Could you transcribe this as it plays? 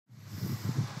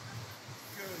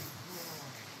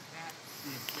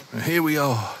And here we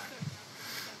are.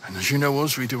 And as you know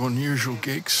us, we do unusual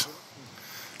gigs.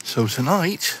 So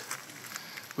tonight,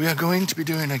 we are going to be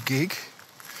doing a gig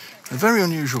in a very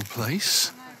unusual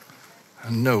place.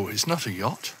 And no, it's not a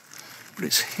yacht, but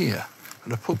it's here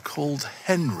at a pub called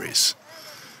Henry's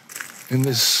in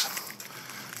this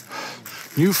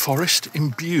New Forest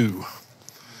in Bew.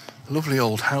 Lovely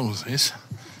old houses.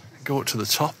 Go up to the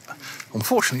top.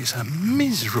 Unfortunately, it's a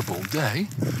miserable day,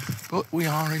 but we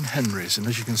are in Henry's, and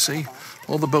as you can see,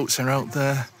 all the boats are out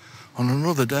there. On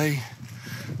another day,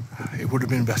 it would have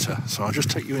been better. So I'll just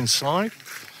take you inside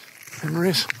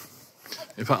Henry's.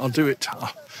 In fact, I'll do it.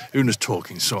 Una's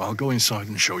talking, so I'll go inside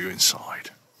and show you inside.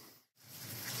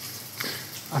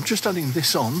 I'm just adding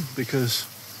this on because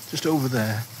just over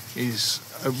there is,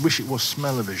 I wish it was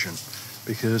smell-o-vision,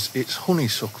 because it's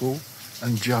honeysuckle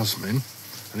and jasmine,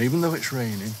 and even though it's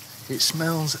raining, it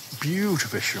smells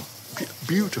beautiful.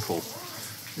 Beautiful.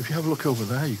 If you have a look over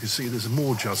there, you can see there's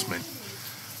more jasmine.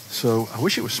 So I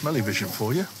wish it was smelly-vision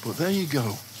for you, but there you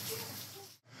go.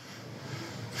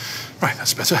 Right,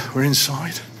 that's better. We're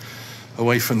inside,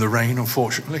 away from the rain,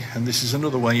 unfortunately, and this is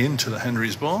another way into the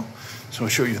Henry's bar. So I'll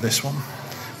show you this one,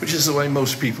 which is the way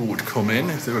most people would come in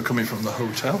if they were coming from the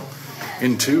hotel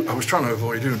into. I was trying to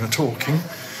avoid doing a talking,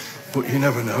 but you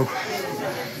never know.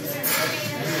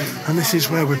 And this is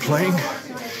where we're playing,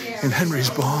 in Henry's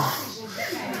bar.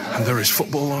 And there is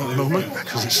football on at the moment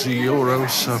because it's the Euros,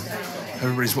 so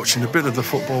everybody's watching a bit of the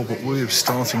football, but we're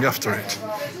starting after it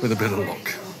with a bit of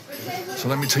luck. So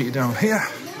let me take you down here,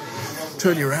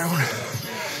 turn you around,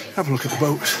 have a look at the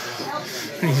boat,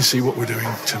 and you can see what we're doing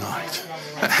tonight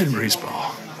at Henry's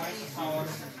bar.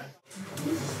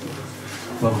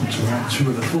 Welcome to round 2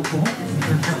 of the football.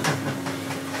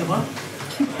 Come on.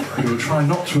 We will try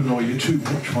not to annoy you too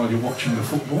much while you're watching the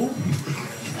football.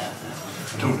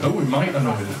 Don't know, we might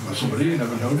annoy somebody, you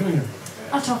never know, do you?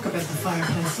 I'll talk about the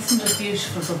fireplace. Isn't it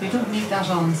beautiful? But we don't need that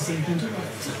on this evening, do we?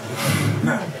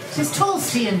 No. It's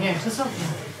toasty in here, it's lovely.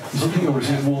 Is it me or is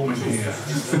it warm in here? I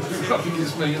think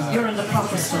it's me, isn't it? You're in the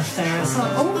proper stuff there. So,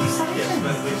 sorry.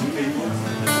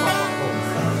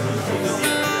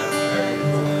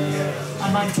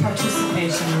 I might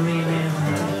participate in a relay.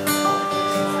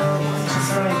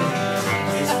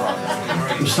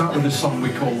 We'll start with a song we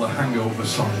call the Hangover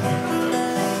Song,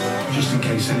 just in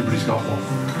case anybody's got one.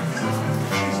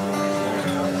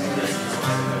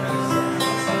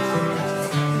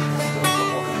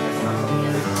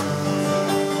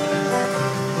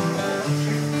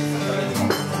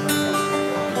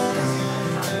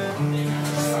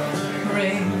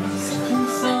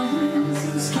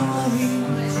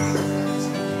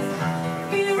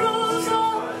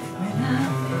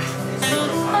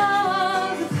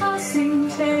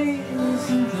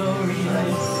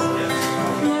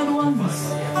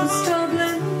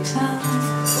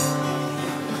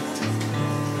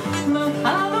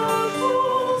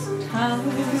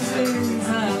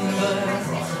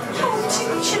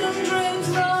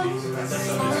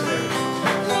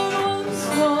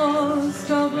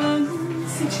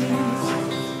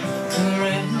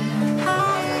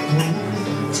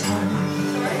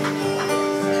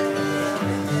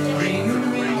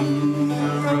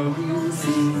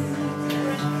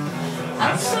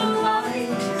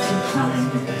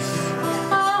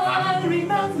 I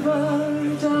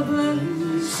remember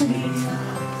Dublin City.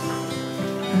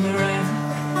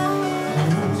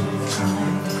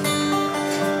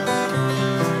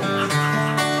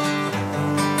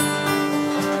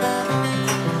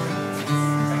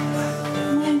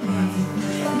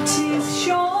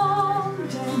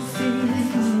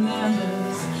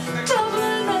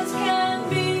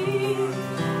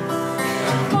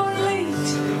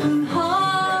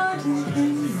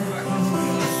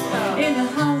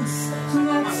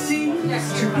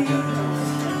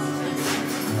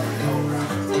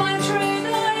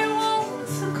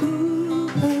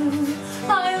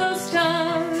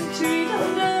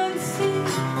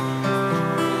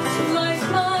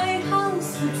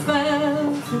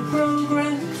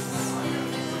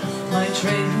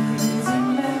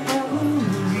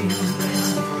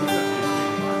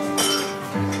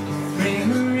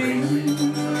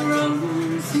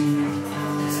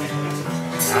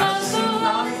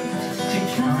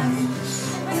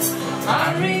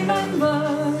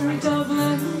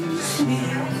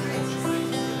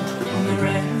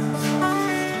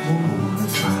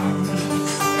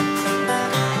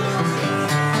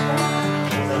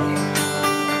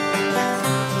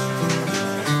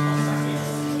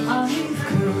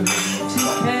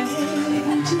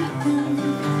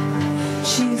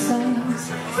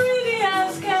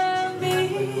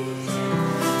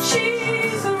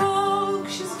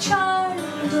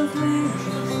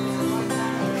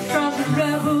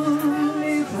 rebel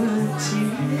liberty.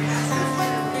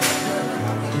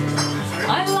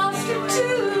 I lost him to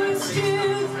his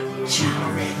youth.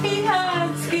 He had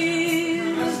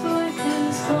skin as black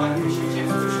as gold.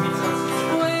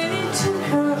 When he took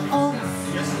her off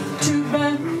to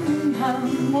Birmingham,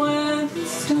 where he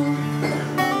stole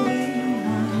away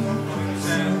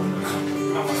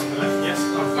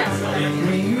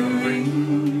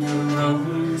ring the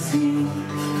rosy.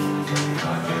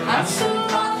 After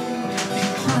long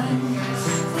declines,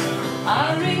 I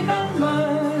remember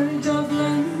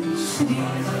Dublin city.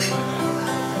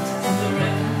 The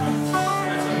red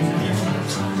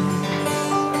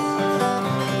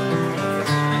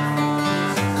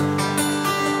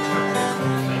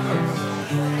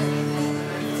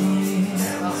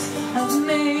have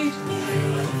made me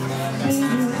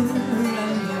bitter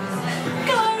and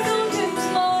gargled into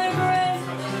my brain.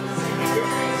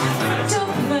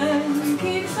 Dublin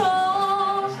keeps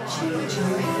on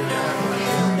changing,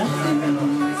 nothing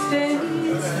stays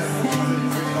the same.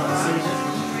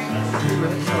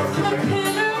 The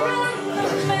pillar and the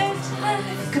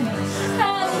mid-tank and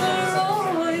the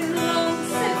royal on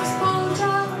six-ball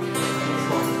down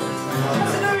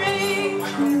has a great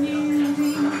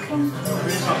renewing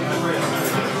comfort.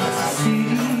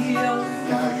 See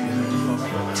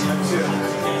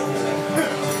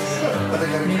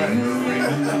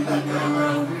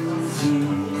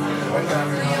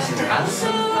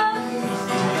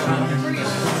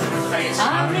I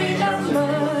remember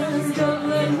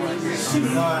Dublin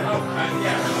city.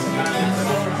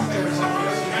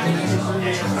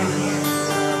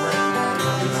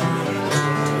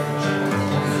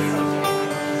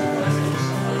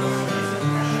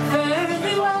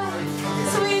 Fairly well,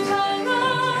 sweet I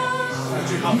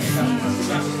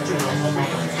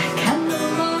can no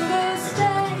longer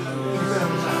stay.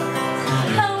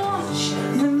 I watch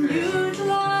the nude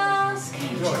glass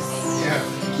cages.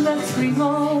 Let's bring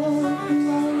all the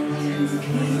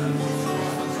keys.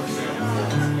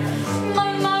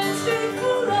 My mind's been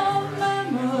full of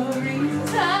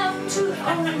memories. I'm too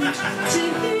old to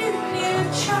hear new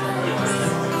chimes.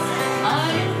 I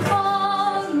am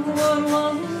on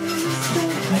what